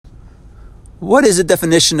What is the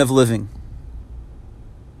definition of living?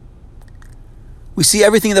 We see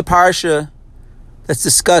everything in the parsha that's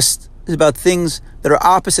discussed is about things that are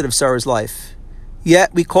opposite of Sarah's life.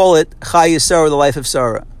 Yet we call it Chayei Sarah, the life of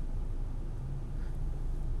Sarah.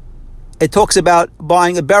 It talks about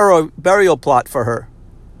buying a burial plot for her.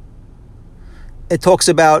 It talks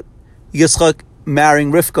about Yitzchak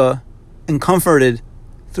marrying Rivka and comforted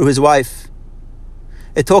through his wife.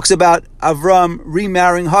 It talks about Avram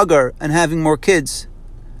remarrying Hagar and having more kids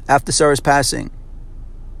after Sarah's passing.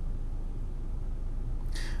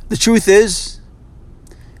 The truth is,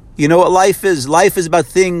 you know what life is? Life is about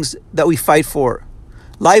things that we fight for.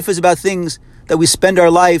 Life is about things that we spend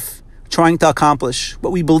our life trying to accomplish,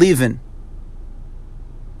 what we believe in.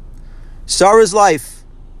 Sarah's life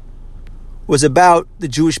was about the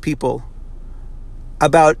Jewish people,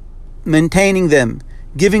 about maintaining them,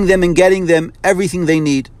 giving them and getting them everything they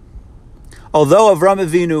need. Although Avram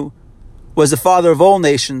Avinu was the father of all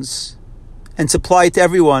nations and supplied to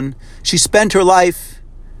everyone, she spent her life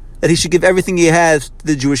that he should give everything he had to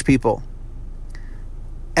the Jewish people.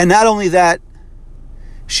 And not only that,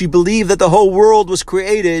 she believed that the whole world was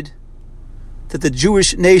created that the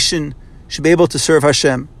Jewish nation should be able to serve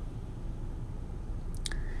Hashem.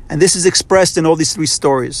 And this is expressed in all these three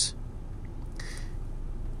stories.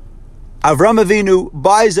 Avram Avinu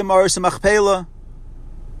buys a Maris Machpelah,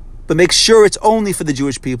 but makes sure it's only for the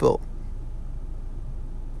Jewish people.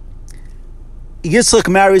 Yitzchak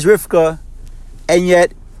marries Rivka, and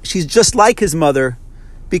yet she's just like his mother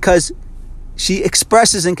because she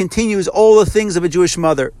expresses and continues all the things of a Jewish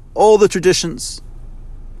mother, all the traditions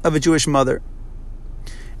of a Jewish mother.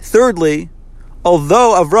 Thirdly,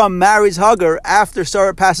 although Avram marries Hagar after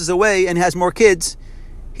Sarah passes away and has more kids,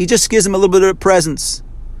 he just gives him a little bit of presents.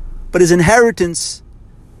 But his inheritance,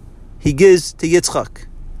 he gives to Yitzchak.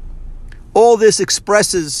 All this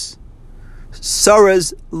expresses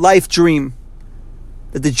Sarah's life dream,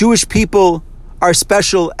 that the Jewish people are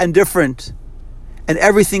special and different, and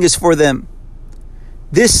everything is for them.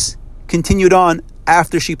 This continued on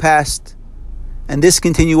after she passed, and this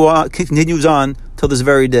continues on till this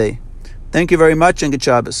very day. Thank you very much, and good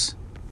Shabbos.